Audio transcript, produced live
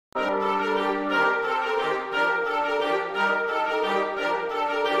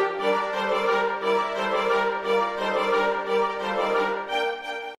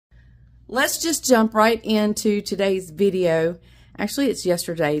let's just jump right into today's video. Actually, it's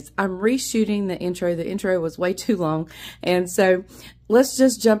yesterday's. I'm reshooting the intro. The intro was way too long. And so let's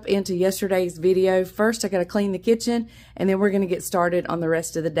just jump into yesterday's video. First, I got to clean the kitchen, and then we're going to get started on the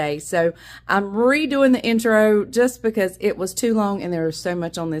rest of the day. So I'm redoing the intro just because it was too long and there was so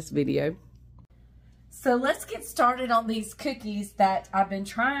much on this video. So let's get started on these cookies that I've been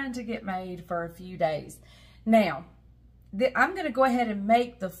trying to get made for a few days. Now, I'm going to go ahead and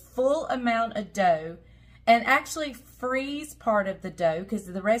make the full amount of dough and actually freeze part of the dough because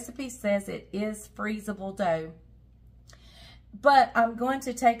the recipe says it is freezable dough. But I'm going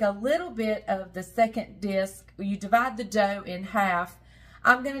to take a little bit of the second disc. You divide the dough in half.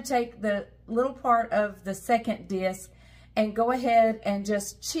 I'm going to take the little part of the second disc and go ahead and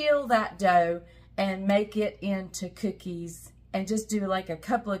just chill that dough and make it into cookies and just do like a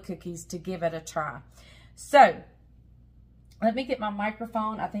couple of cookies to give it a try. So let me get my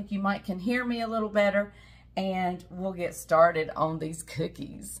microphone. I think you might can hear me a little better, and we'll get started on these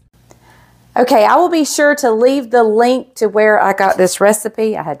cookies. Okay, I will be sure to leave the link to where I got this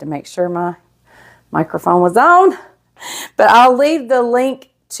recipe. I had to make sure my microphone was on, but I'll leave the link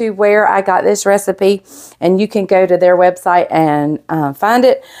to where I got this recipe, and you can go to their website and find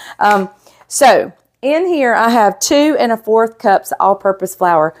it. So in here, I have 2 1/4 cups all-purpose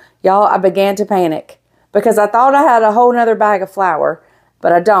flour. Y'all, I began to panic because I thought I had a whole nother bag of flour,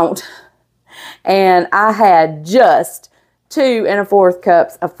 but I don't. And I had just 2 1/4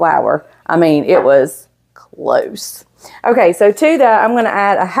 cups of flour. I mean, it was close. Okay, so to that, I'm going to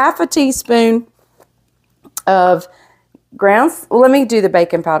add a 1/2 teaspoon of well, let me do the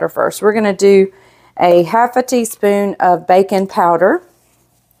baking powder first. We're going to do a 1/2 teaspoon of baking powder.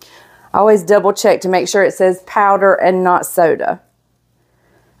 Always double check to make sure it says powder and not soda.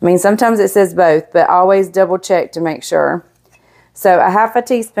 I mean, sometimes it says both, but always double check to make sure. So a 1/2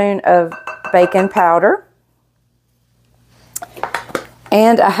 teaspoon of baking powder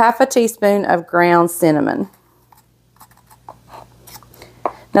and a 1/2 teaspoon of ground cinnamon.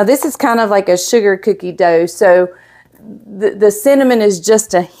 Now this is kind of like a sugar cookie dough, so the cinnamon is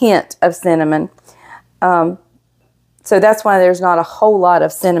just a hint of cinnamon. So that's why there's not a whole lot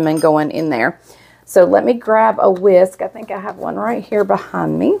of cinnamon going in there. So let me grab a whisk. I think I have one right here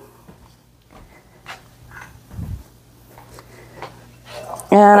behind me.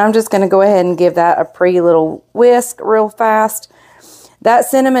 And I'm just going to go ahead and give that a pretty little whisk real fast. That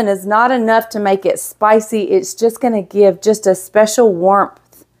cinnamon is not enough to make it spicy. It's just going to give just a special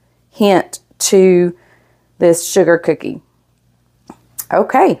warmth hint to this sugar cookie.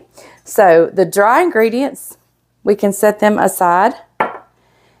 Okay, so the dry ingredients, we can set them aside.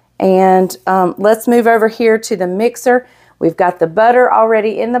 And let's move over here to the mixer. We've got the butter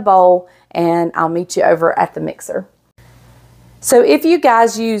already in the bowl, and I'll meet you over at the mixer. So if you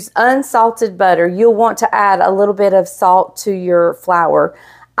guys use unsalted butter, you'll want to add a little bit of salt to your flour.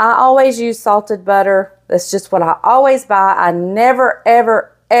 I always use salted butter. That's just what I always buy. I never,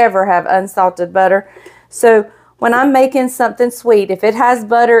 ever, ever have unsalted butter. So when I'm making something sweet, if it has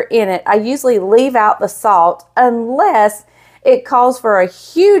butter in it, I usually leave out the salt unless it calls for a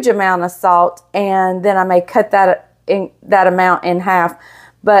huge amount of salt, and then I may cut that amount in half.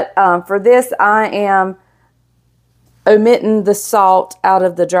 But for this, I am omitting the salt out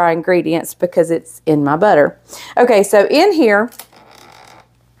of the dry ingredients because it's in my butter. Okay, so in here,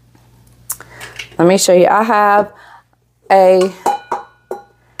 let me show you. I have a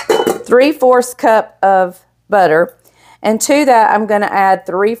 3/4 cup of butter, and to that I'm going to add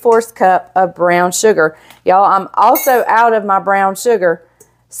 3/4 cup of brown sugar. Y'all, I'm also out of my brown sugar,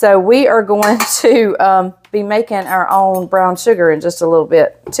 so we are going to be making our own brown sugar in just a little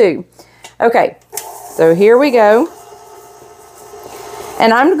bit too. Okay, so here we go.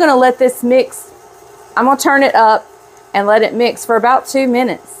 And I'm going to let this mix. I'm going to turn it up and let it mix for about 2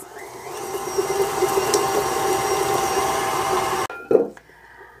 minutes.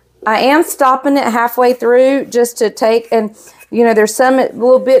 I am stopping it halfway through just to take, and you know, there's some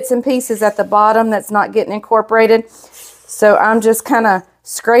little bits and pieces at the bottom that's not getting incorporated. So I'm just kind of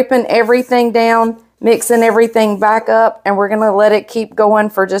scraping everything down, mixing everything back up, and we're going to let it keep going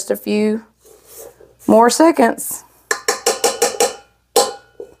for just a few more seconds.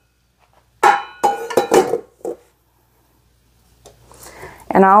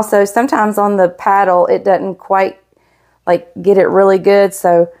 And also, sometimes on the paddle, it doesn't quite like get it really good.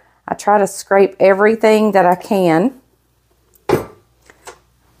 So I try to scrape everything that I can.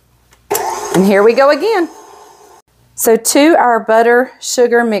 And here we go again. So to our butter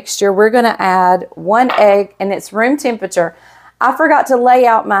sugar mixture, we're going to add 1 egg, and it's room temperature. I forgot to lay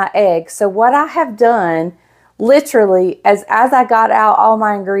out my egg. So what I have done literally, as I got out all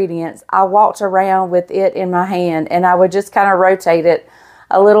my ingredients, I walked around with it in my hand, and I would just kind of rotate it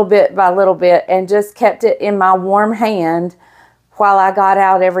a little bit by little bit and just kept it in my warm hand while I got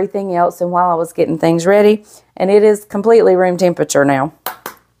out everything else and while I was getting things ready. And it is completely room temperature now.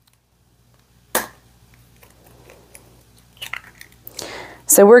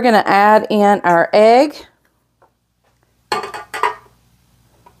 So we're going to add in our egg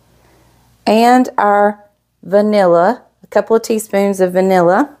and our vanilla, a couple of teaspoons of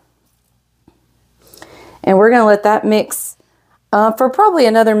vanilla. And we're going to let that mix for probably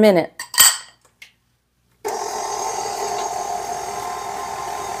another minute.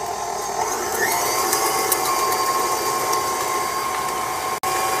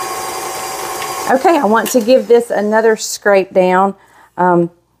 Okay, I want to give this another scrape down.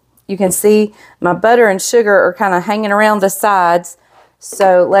 You can see my butter and sugar are kind of hanging around the sides.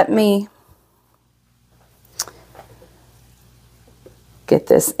 So let me get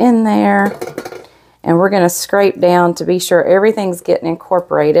this in there. And we're going to scrape down to be sure everything's getting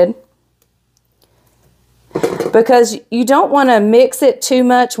incorporated. Because you don't want to mix it too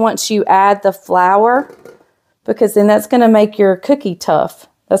much once you add the flour, because then that's going to make your cookie tough.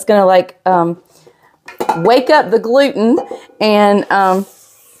 That's going to like wake up the gluten and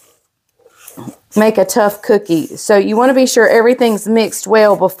make a tough cookie. So you want to be sure everything's mixed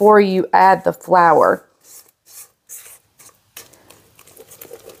well before you add the flour.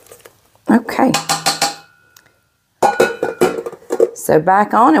 Okay. So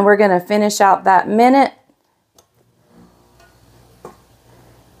back on, and we're going to finish out that minute.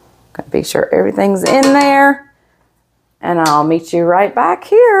 Gotta be sure everything's in there, and I'll meet you right back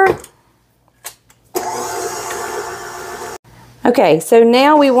here. Okay, so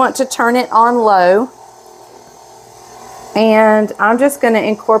now we want to turn it on low, and I'm just going to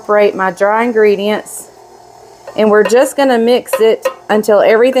incorporate my dry ingredients, and we're just going to mix it until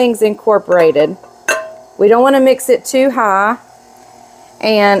everything's incorporated. We don't want to mix it too high,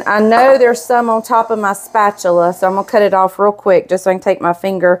 and I know there's some on top of my spatula, so I'm going to cut it off real quick just so I can take my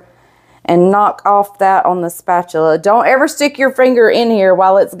finger and knock off that on the spatula. Don't ever stick your finger in here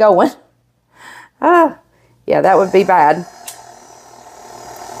while it's going. Yeah, that would be bad.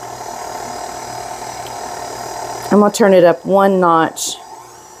 I'm going to turn it up one notch.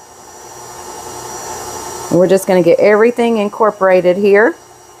 And we're just going to get everything incorporated here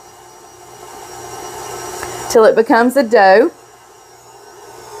till it becomes a dough.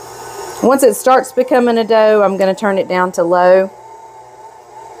 Once it starts becoming a dough, I'm going to turn it down to low.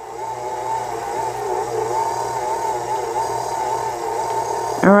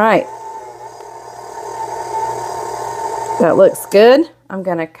 All right. That looks good. I'm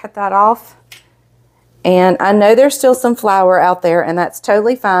going to cut that off. And I know there's still some flour out there, and that's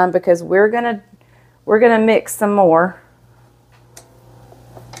totally fine because we're gonna mix some more.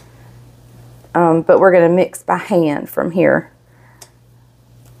 But we're gonna mix by hand from here.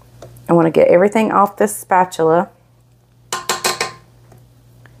 I want to get everything off this spatula.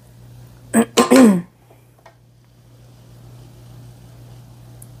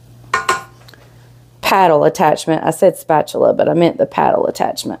 Paddle attachment. I said spatula, but I meant the paddle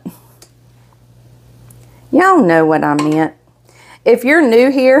attachment. Y'all know what I meant. If you're new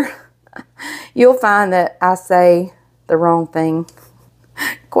here, you'll find that I say the wrong thing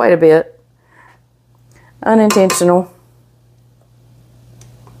quite a bit. Unintentional.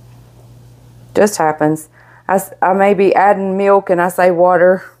 Just happens. I may be adding milk and I say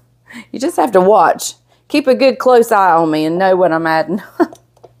water. You just have to watch. Keep a good close eye on me and know what I'm adding.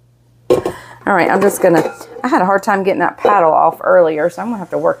 All right, I'm just gonna, I had a hard time getting that paddle off earlier, so I'm gonna have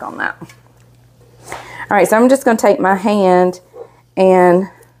to work on that. All right, so I'm just going to take my hand, and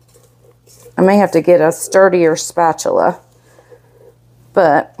I may have to get a sturdier spatula,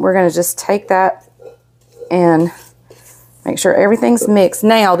 but we're going to just take that and make sure everything's mixed.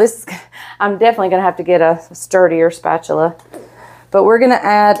 Now, I'm definitely going to have to get a sturdier spatula, but we're going to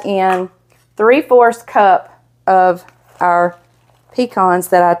add in 3/4 cup of our pecans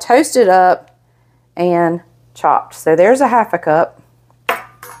that I toasted up and chopped. So there's a 1/2 cup.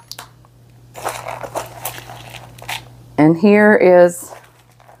 And here is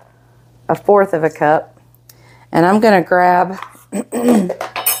 1/4 cup. And I'm going to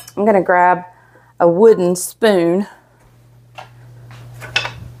grab a wooden spoon.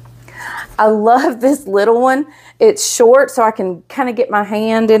 I love this little one. It's short, so I can kind of get my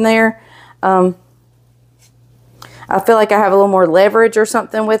hand in there. I feel like I have a little more leverage or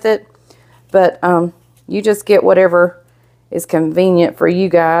something with it. But you just get whatever is convenient for you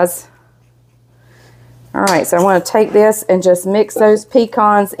guys. All right, so I want to take this and just mix those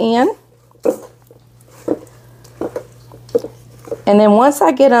pecans in. And then once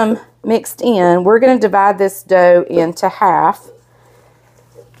I get them mixed in, we're going to divide this dough into half.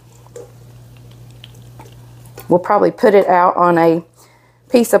 We'll probably put it out on a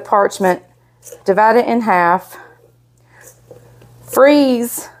piece of parchment, divide it in half,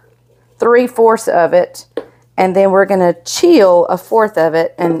 freeze 3/4 of it, and then we're going to chill 1/4 of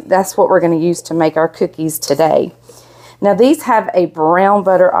it, and that's what we're going to use to make our cookies today. Now these have a brown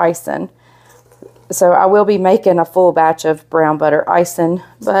butter icing, so I will be making a full batch of brown butter icing,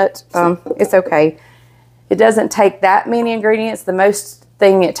 but it's okay. It doesn't take that many ingredients. The most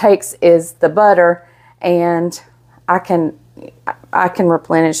thing it takes is the butter, and I can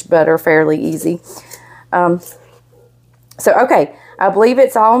replenish butter fairly easy. So okay, I believe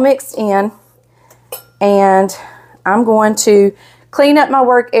it's all mixed in, and I'm going to clean up my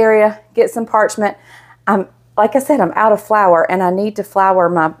work area, get some parchment. Like I said, I'm out of flour, and I need to flour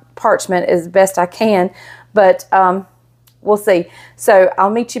my parchment as best I can, but we'll see. So I'll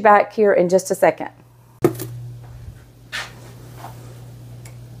meet you back here in just a second.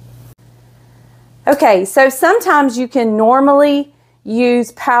 Okay, so sometimes you can normally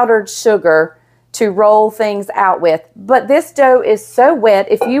use powdered sugar to roll things out with, but this dough is so wet,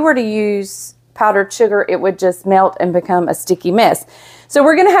 if you were to use powdered sugar, it would just melt and become a sticky mess. So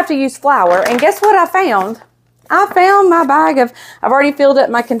we're gonna have to use flour, and guess what I found? I found my bag of, I've already filled up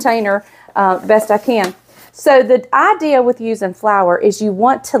my container best I can. So the idea with using flour is you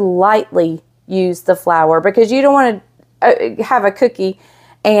want to lightly use the flour, because you don't want to have a cookie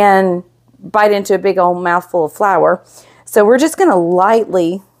and bite into a big old mouthful of flour. So we're just going to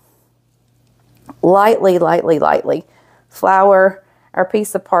lightly flour our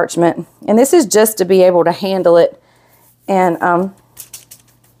piece of parchment. And this is just to be able to handle it. And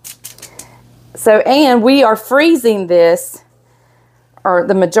and we are freezing this, or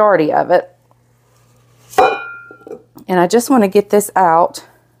the majority of it. And I just want to get this out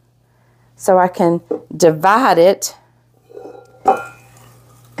so I can divide it,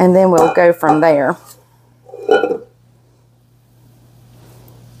 and then we'll go from there.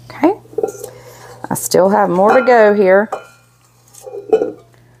 Okay. I still have more to go here.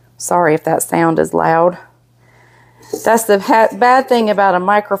 Sorry if that sound is loud. That's the bad thing about a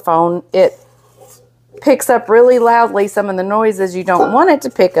microphone. It picks up really loudly some of the noises you don't want it to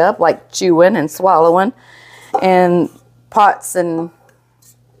pick up, like chewing and swallowing and pots and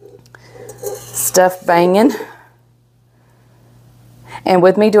stuff banging. And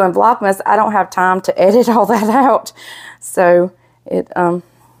with me doing Vlogmas, I don't have time to edit all that out. So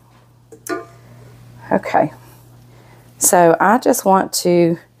okay. So I just want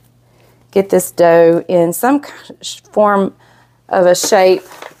to get this dough in some form of a shape,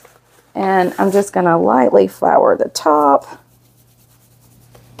 and I'm just going to lightly flour the top.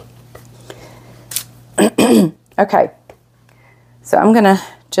 Okay. So I'm going to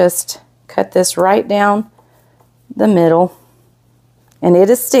just cut this right down the middle. And it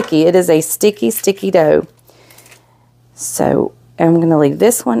is sticky. It is a sticky, sticky dough. So I'm going to leave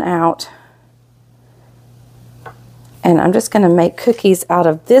this one out. And I'm just going to make cookies out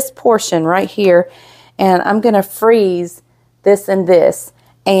of this portion right here. And I'm going to freeze this and this.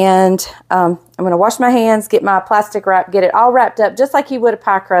 And I'm going to wash my hands, get my plastic wrap, get it all wrapped up just like you would a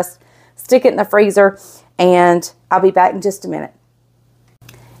pie crust. Stick it in the freezer. And I'll be back in just a minute.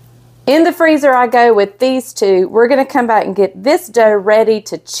 In the freezer I go with these two. We're going to come back and get this dough ready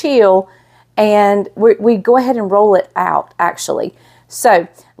to chill, and we go ahead and roll it out actually. So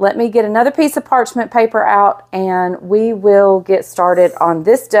let me get another piece of parchment paper out, and we will get started on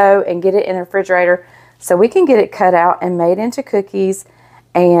this dough and get it in the refrigerator so we can get it cut out and made into cookies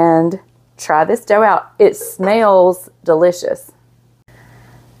and try this dough out. It smells delicious.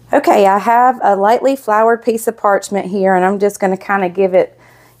 Okay, I have a lightly floured piece of parchment here, and I'm just going to kind of give it,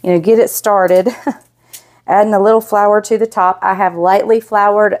 get it started. Adding a little flour to the top. I have lightly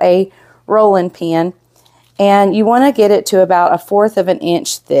floured a rolling pin, and you want to get it to about 1/4 of an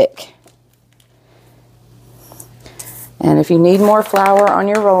inch thick. And if you need more flour on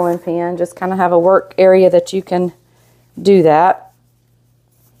your rolling pin, just kind of have a work area that you can do that.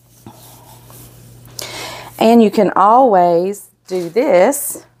 And you can always do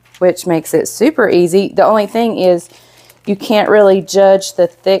this, which makes it super easy. The only thing is you can't really judge the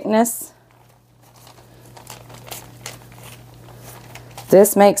thickness.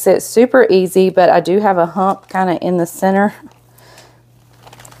 This makes it super easy, but I do have a hump kind of in the center.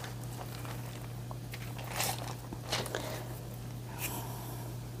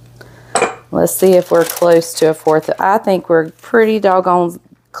 Let's see if we're close to 1/4. I think we're pretty doggone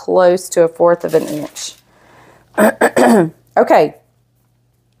close to 1/4 of an inch. Okay.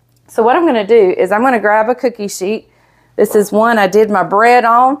 So what I'm going to do is I'm going to grab a cookie sheet. This is one I did my bread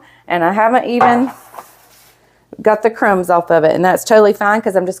on, and I haven't even got the crumbs off of it, and that's totally fine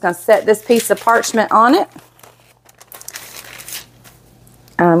because I'm just going to set this piece of parchment on it.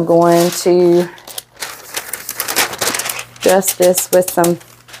 I'm going to dust this with some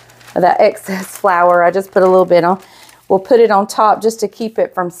of that excess flour. I just put a little bit on. We'll put it on top just to keep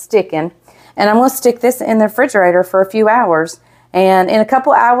it from sticking. And I'm going to stick this in the refrigerator for a few hours. And in a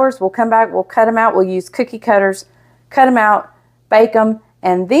couple hours, we'll come back, we'll cut them out. We'll use cookie cutters, cut them out, bake them.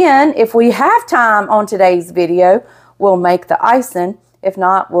 And then if we have time on today's video, we'll make the icing. If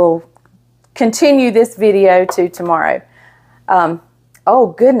not, we'll continue this video to tomorrow. Oh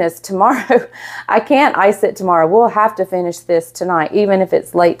goodness, tomorrow. I can't ice it tomorrow. We'll have to finish this tonight, even if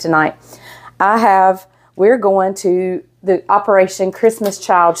it's late tonight. We're going to the Operation Christmas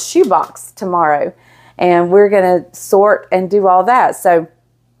Child shoebox tomorrow, and we're going to sort and do all that. So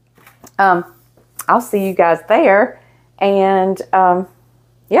I'll see you guys there, and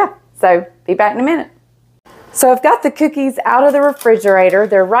yeah, so be back in a minute. So I've got the cookies out of the refrigerator.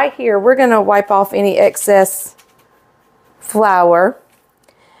 They're right here. We're going to wipe off any excess flour,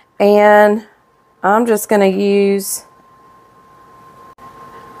 and I'm just going to use,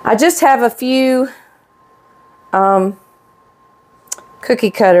 I just have a few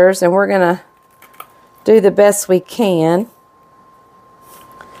cookie cutters, and we're going to do the best we can.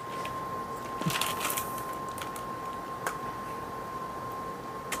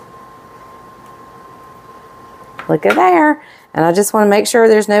 Look at there. And I just want to make sure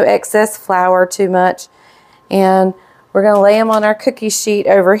there's no excess flour too much. And we're going to lay them on our cookie sheet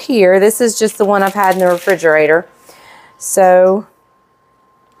over here. This is just the one I've had in the refrigerator. So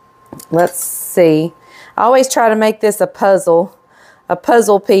let's see. I always try to make this a puzzle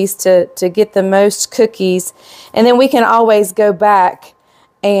piece to get the most cookies. And then we can always go back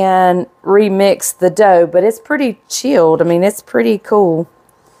and remix the dough. But it's pretty chilled. I mean, it's pretty cool.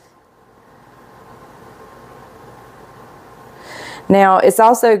 Now, it's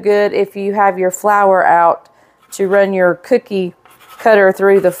also good if you have your flour out to run your cookie cutter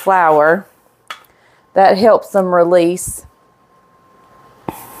through the flour. That helps them release.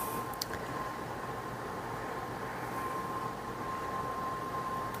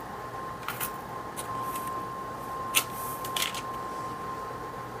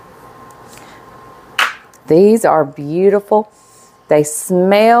 These are beautiful. They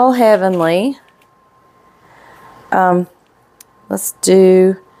smell heavenly. Let's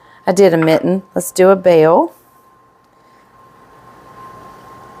do, I did a mitten. Let's do a bell.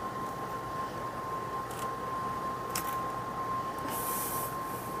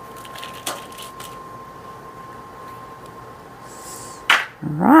 All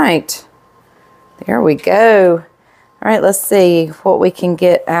right, there we go. All right, let's see what we can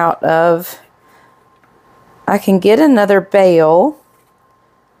get out of. I can get another bell.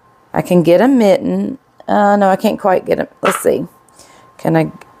 I can get a mitten. No, I can't quite get it. Let's see.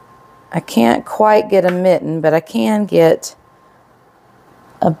 I can't quite get a mitten, but I can get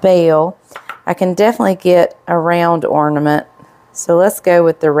a bell. I can definitely get a round ornament. So let's go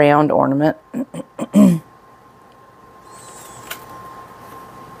with the round ornament.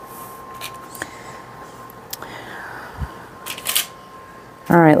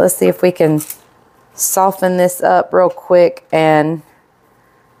 All right, let's see if we can soften this up real quick and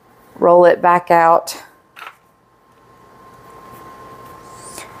roll it back out.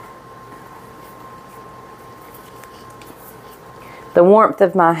 The warmth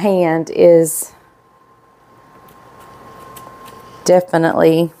of my hand is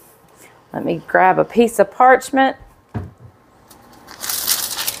definitely, let me grab a piece of parchment.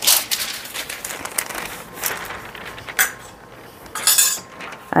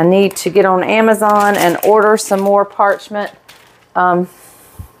 I need to get on Amazon and order some more parchment. Let's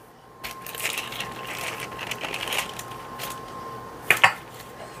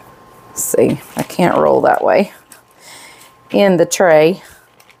see, I can't roll that way. In the tray.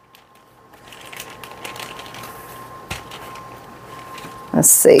 Let's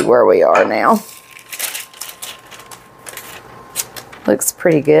see where we are now. Looks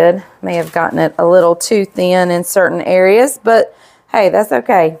pretty good. May have gotten it a little too thin in certain areas, but hey, that's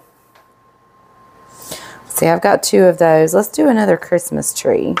okay. See, I've got 2 of those. Let's do another Christmas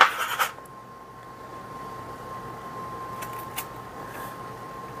tree.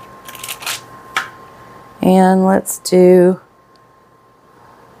 And let's do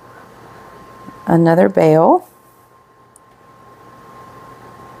another bell.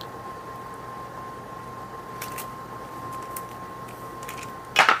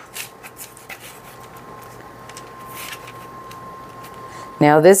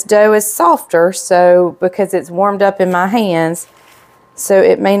 Now this dough is softer, so because it's warmed up in my hands, so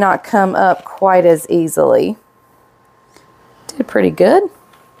it may not come up quite as easily. Did pretty good.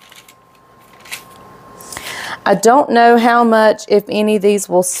 I don't know how much, if any, of these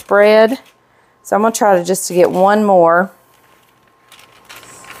will spread, so I'm going to try to just to get one more.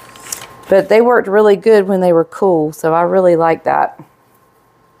 But they worked really good when they were cool, so I really like that.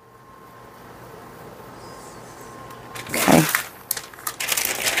 Okay.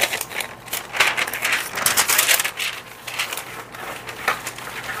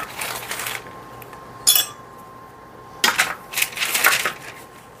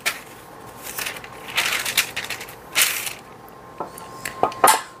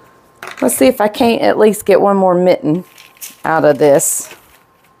 Let's see if I can't at least get one more mitten out of this.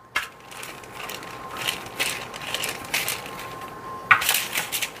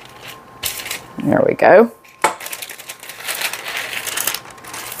 There we go.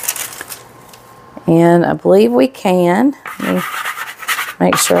 And I believe we can. Let me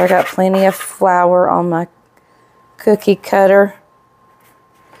make sure I got plenty of flour on my cookie cutter.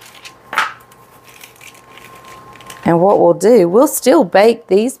 And what we'll do, we'll still bake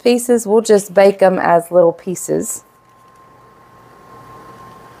these pieces. We'll just bake them as little pieces.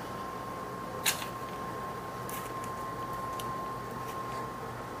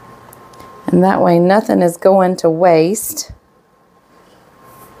 And that way nothing is going to waste.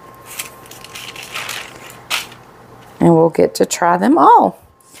 And we'll get to try them all.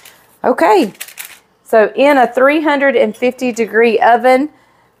 Okay, so in a 350-degree oven,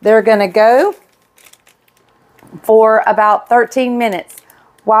 they're gonna go for about 13 minutes.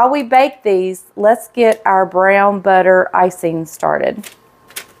 While we bake these, let's get our brown butter icing started.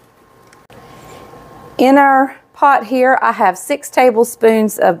 In our pot here, I have 6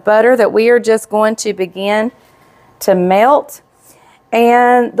 tablespoons of butter that we are just going to begin to melt.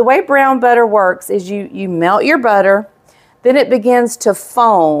 And the way brown butter works is you melt your butter, then it begins to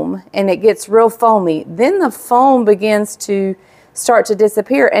foam and it gets real foamy. Then the foam begins to start to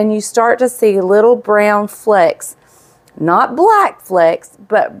disappear and you start to see little brown flecks. Not black flecks,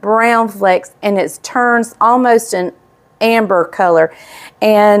 but brown flecks, and it turns almost an amber color.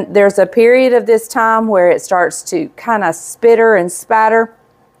 And there's a period of this time where it starts to kind of spitter and spatter.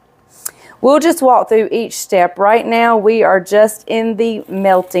 We'll just walk through each step. Right now we are just in the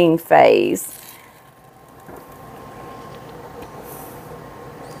melting phase.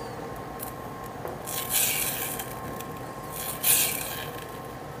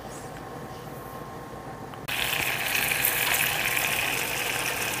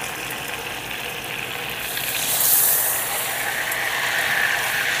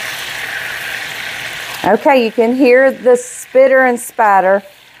 Okay, you can hear the spitter and spatter,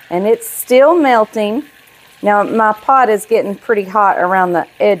 and it's still melting. Now, my pot is getting pretty hot around the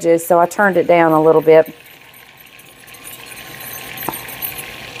edges, so I turned it down a little bit.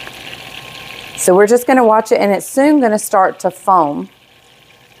 So we're just going to watch it, and it's soon going to start to foam.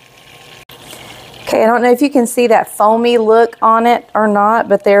 Okay, I don't know if you can see that foamy look on it or not,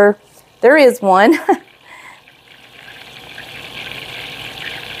 but there is one.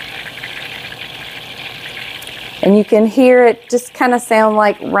 And you can hear it just kind of sound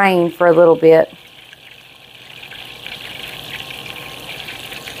like rain for a little bit.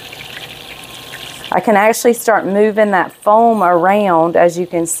 I can actually start moving that foam around, as you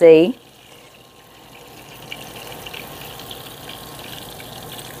can see.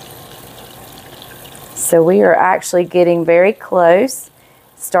 So we are actually getting very close,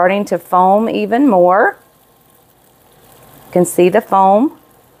 starting to foam even more. You can see the foam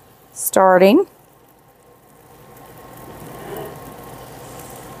starting.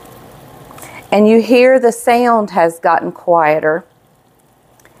 And you hear the sound has gotten quieter.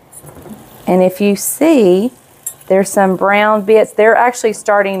 And if you see, there's some brown bits. They're actually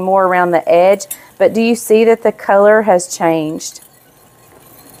starting more around the edge. But do you see that the color has changed?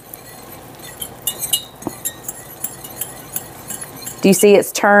 Do you see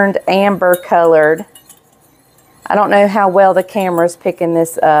it's turned amber colored? I don't know how well the camera's picking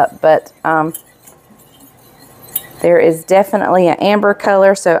this up, but there is definitely an amber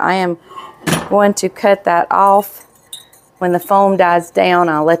color, so I am going to cut that off. When the foam dies down,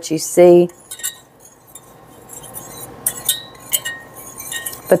 I'll let you see.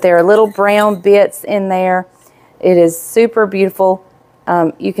 But there are little brown bits in there. It is super beautiful.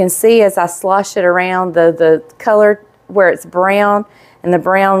 You can see as I slosh it around, the color where it's brown and the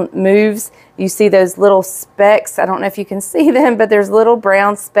brown moves, you see those little specks. I don't know if you can see them, but there's little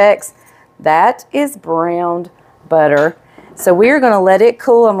brown specks. That is browned butter. So we're going to let it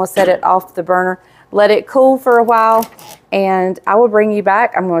cool. I'm going to set it off the burner. let it cool for a while, and I will bring you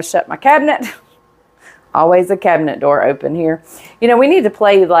back. I'm going to shut my cabinet. Always a cabinet door open here. You know, we need to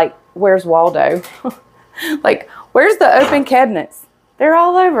play like, where's Waldo? Like, where's the open cabinets? They're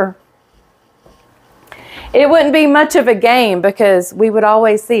all over. It wouldn't be much of a game because we would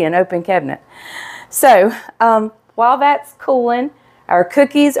always see an open cabinet. So, while that's cooling, our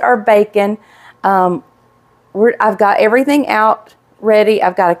cookies are baking. I've got everything out ready.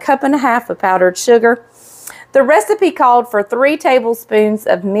 I've got a 1.5 cups of powdered sugar. The recipe called for 3 tablespoons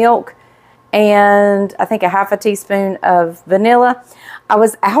of milk and I think a 1/2 teaspoon of vanilla. I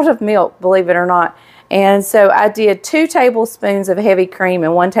was out of milk, believe it or not. And so I did 2 tablespoons of heavy cream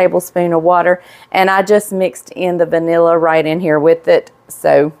and 1 tablespoon of water. And I just mixed in the vanilla right in here with it.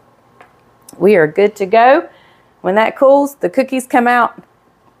 So we are good to go. When that cools, the cookies come out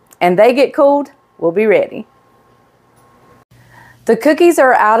and they get cooled, we'll be ready. The cookies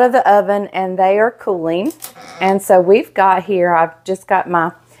are out of the oven and they are cooling. And so we've got here, I've just got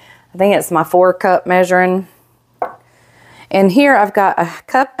my, I think it's my 4-cup measuring. And here I've got a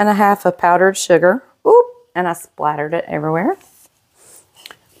 1.5 cups of powdered sugar. Oop, and I splattered it everywhere.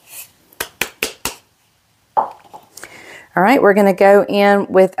 All right, we're gonna go in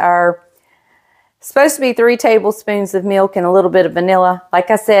with our, supposed to be 3 tablespoons of milk and a little bit of vanilla.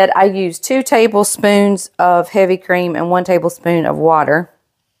 Like I said, I used 2 tablespoons of heavy cream and 1 tablespoon of water.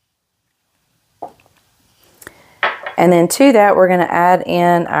 And then to that, we're gonna add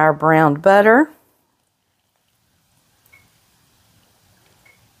in our browned butter.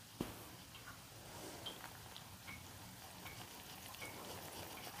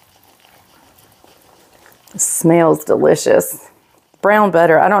 It smells delicious. Brown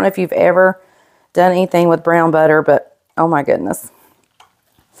butter. I don't know if you've ever done anything with brown butter, but oh my goodness.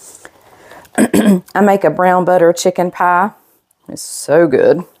 I make a brown butter chicken pie. It's so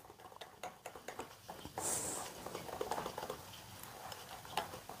good.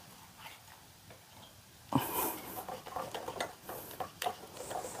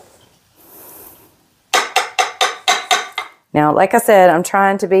 Now, like I said, I'm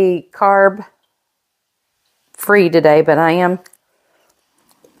trying to be carb free today, but I am.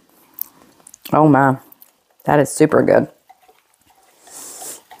 Oh my, that is super good.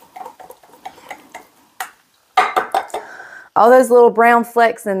 All those little brown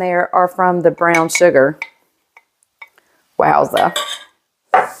flecks in there are from the brown sugar. Wowza.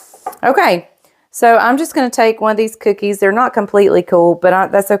 Okay, so I'm just going to take one of these cookies. They're not completely cool,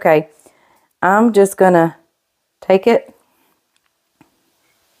 but that's okay. I'm just going to take it.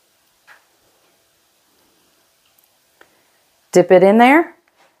 Dip it in there.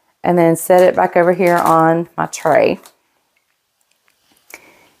 And then set it back over here on my tray.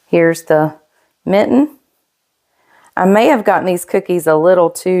 Here's the mitten. I may have gotten these cookies a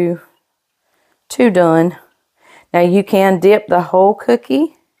little too done. Now you can dip the whole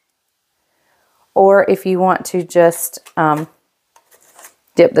cookie, or if you want to just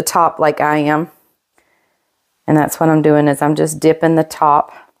dip the top like I am. And that's what I'm doing, is I'm just dipping the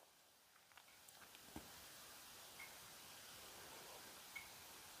top.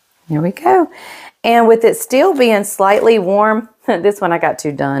 Here we go. And with it still being slightly warm, this one I got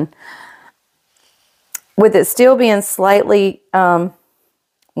too done. With it still being slightly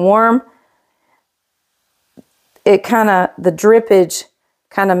warm, it kind of, the drippage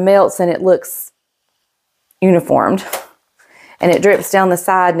kind of melts and it looks uniformed. And it drips down the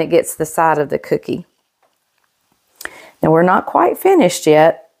side and it gets the side of the cookie. Now we're not quite finished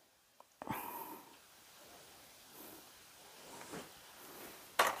yet.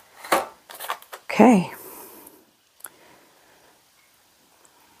 Okay.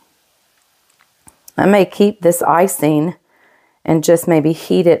 I may keep this icing and just maybe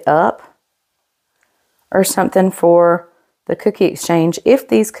heat it up or something for the cookie exchange if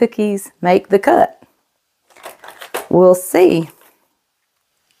these cookies make the cut. We'll see.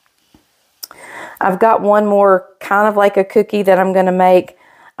 I've got one more kind of like a cookie that I'm going to make,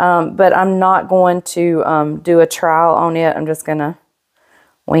 but I'm not going to do a trial on it. I'm just going to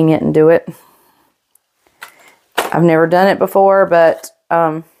wing it and do it. I've never done it before, but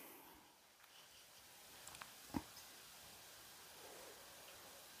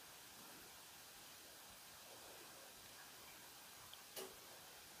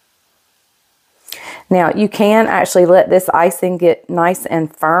now you can actually let this icing get nice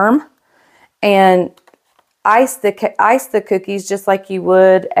and firm and ice the cookies just like you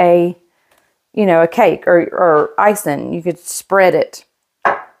would a cake or icing. You could spread it.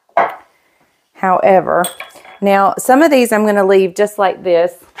 However, now some of these I'm going to leave just like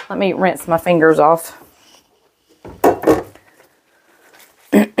this. Let me rinse my fingers off.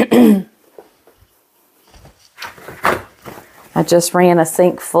 I just ran a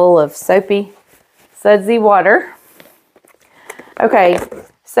sink full of soapy, sudsy water. Okay,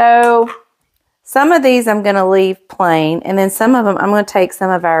 so some of these I'm going to leave plain, and then some of them I'm going to take some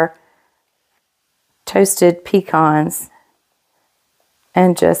of our toasted pecans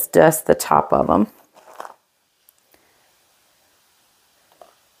and just dust the top of them.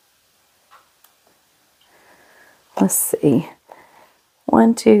 Let's see.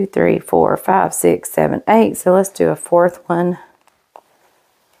 1, 2, 3, 4, 5, 6, 7, 8. So let's do a fourth one.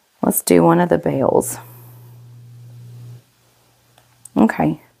 Let's do one of the bales.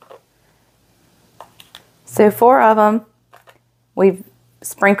 Okay. So 4 of them we've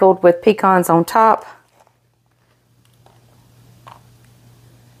sprinkled with pecans on top.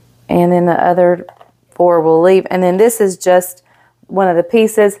 And then the other 4 we'll leave. And then this is just one of the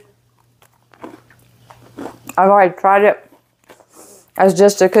pieces. I've already tried it as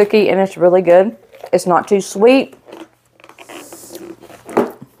just a cookie, and it's really good. It's not too sweet.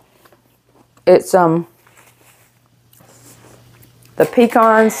 It's the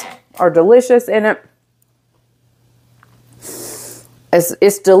pecans are delicious in it.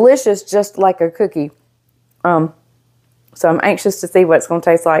 It's delicious just like a cookie. So I'm anxious to see what it's going to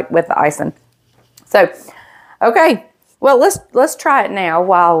taste like with the icing. So, okay. Well, let's try it now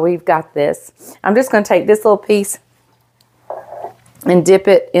while we've got this. I'm just going to take this little piece and dip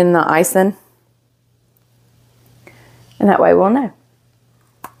it in the icing. And that way we'll know.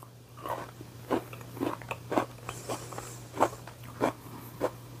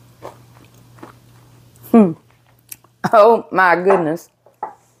 Oh my goodness.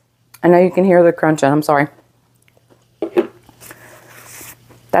 I know you can hear the crunching. I'm sorry.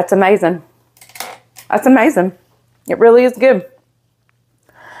 That's amazing. That's amazing. It really is good.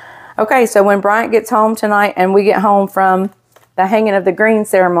 Okay, so when Bryant gets home tonight and we get home from the hanging of the green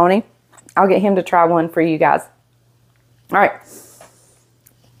ceremony, I'll get him to try one for you guys. All right.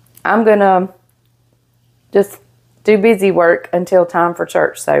 I'm going to just do busy work until time for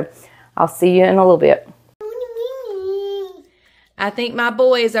church. So I'll see you in a little bit. I think my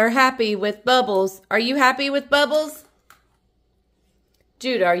boys are happy with Bubbles. Are you happy with Bubbles?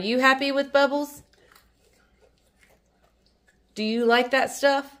 Jude, are you happy with Bubbles? Do you like that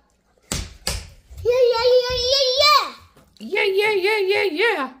stuff? Yeah.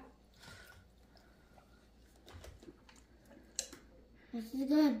 Yeah. This is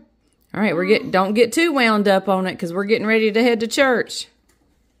good. All right, don't get too wound up on it because we're getting ready to head to church.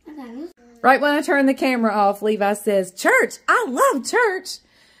 Okay. Right when I turn the camera off, Levi says, "Church, I love church."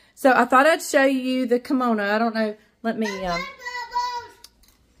 So I thought I'd show you the kimono. I don't know. Let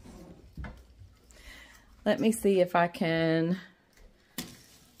me see if I can.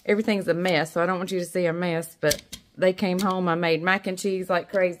 Everything's a mess, so I don't want you to see a mess, but they came home. I made mac and cheese like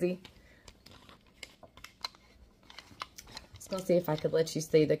crazy. Let's go see if I could let you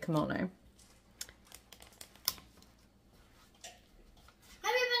see the kimono.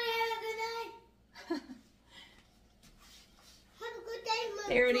 Everybody have a good day. Have a good day, Mom.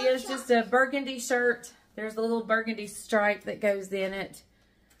 There it is, just a burgundy shirt. There's a little burgundy stripe that goes in it.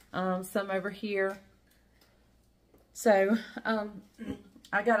 Some over here. So,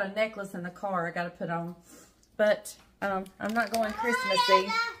 I got a necklace in the car I got to put on. But, I'm not going Christmassy.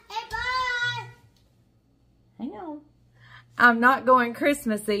 Hey, bye. Hang on. I'm not going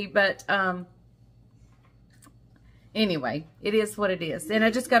Christmassy, but, anyway, it is what it is. And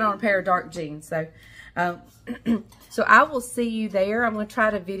I just got on a pair of dark jeans. So, so I will see you there. I'm going to try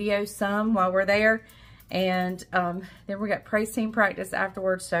to video some while we're there. And, then we got praise team practice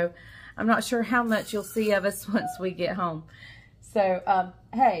afterwards. So, I'm not sure how much you'll see of us once we get home. So,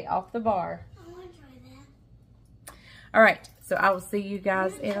 hey, off the bar. I want to try that. All right, so I will see you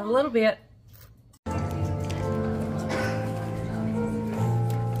guys in a little bit.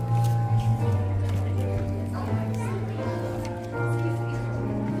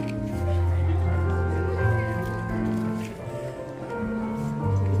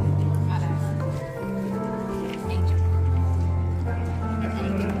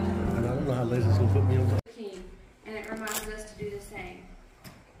 And it reminds us to do the same.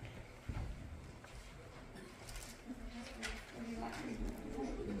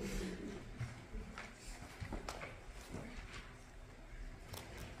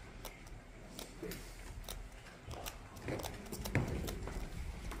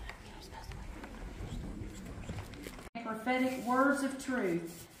 Prophetic words of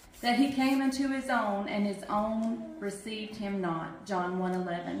truth, that he came unto his own, and his own received him not. John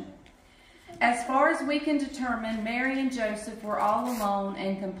 1:11. As far as we can determine, Mary and Joseph were all alone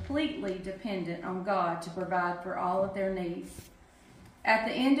and completely dependent on God to provide for all of their needs. At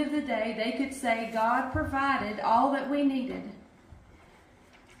the end of the day, they could say God provided all that we needed.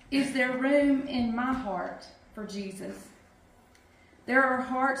 Is there room in my heart for Jesus? There are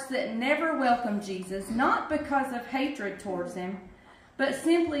hearts that never welcome Jesus, not because of hatred towards him, but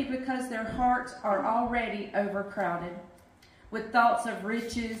simply because their hearts are already overcrowded with thoughts of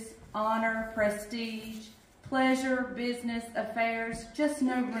riches, honor, prestige, pleasure, business, affairs, just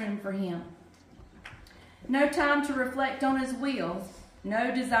no room for him. No time to reflect on his will,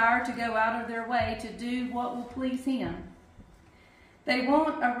 no desire to go out of their way to do what will please him. They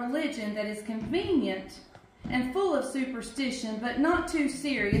want a religion that is convenient and full of superstition, but not too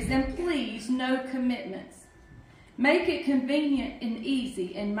serious, and please, no commitments. Make it convenient and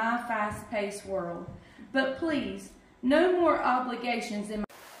easy in my fast-paced world, but please, no more obligations in my...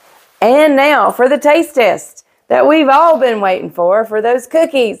 And now for the taste test that we've all been waiting for those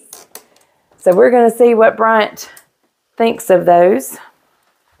cookies. So we're going to see what Bryant thinks of those.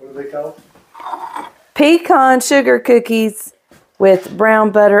 What are they called? Pecan Sugar Cookies with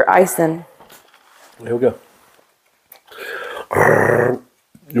brown butter icing. Here we go.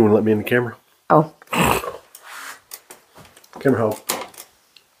 You want to let me in the camera? Oh. Camera hold.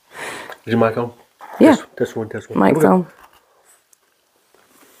 Is your mic on? Yeah. Test one. Mic's on.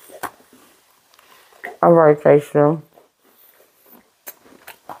 I already tasted them.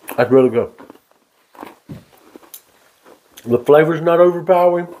 That's really good. The flavor's not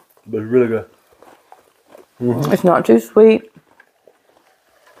overpowering, but it's really good. Mm-hmm. It's not too sweet.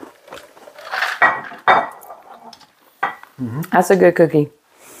 Mm-hmm. That's a good cookie.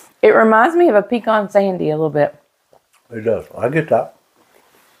 It reminds me of a pecan sandy a little bit. It does. I get that.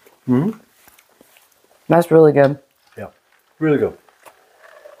 Mm-hmm. That's really good. Yeah, really good.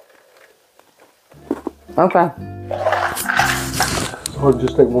 Okay. I'll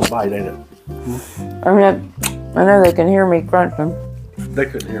just take one bite, ain't it? Mm-hmm. I know they can hear me crunching. They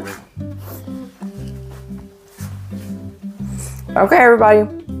couldn't hear me. Okay, everybody.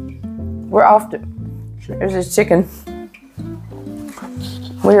 We're off to... There's this chicken.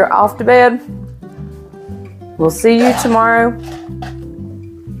 We are off to bed. We'll see you tomorrow.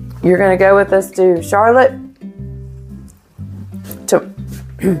 You're going to go with us to Charlotte.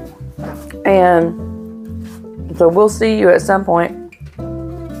 And so we'll see you at some point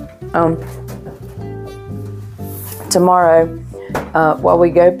tomorrow while we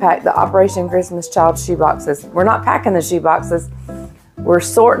go pack the Operation Christmas Child shoe boxes. We're not packing the shoe boxes. We're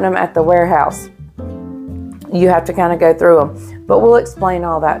sorting them at the warehouse. You have to kind of go through them. But we'll explain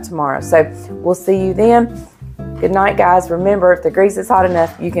all that tomorrow. So we'll see you then. Good night, guys. Remember, if the grease is hot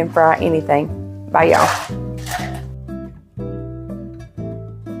enough, you can fry anything. Bye, y'all.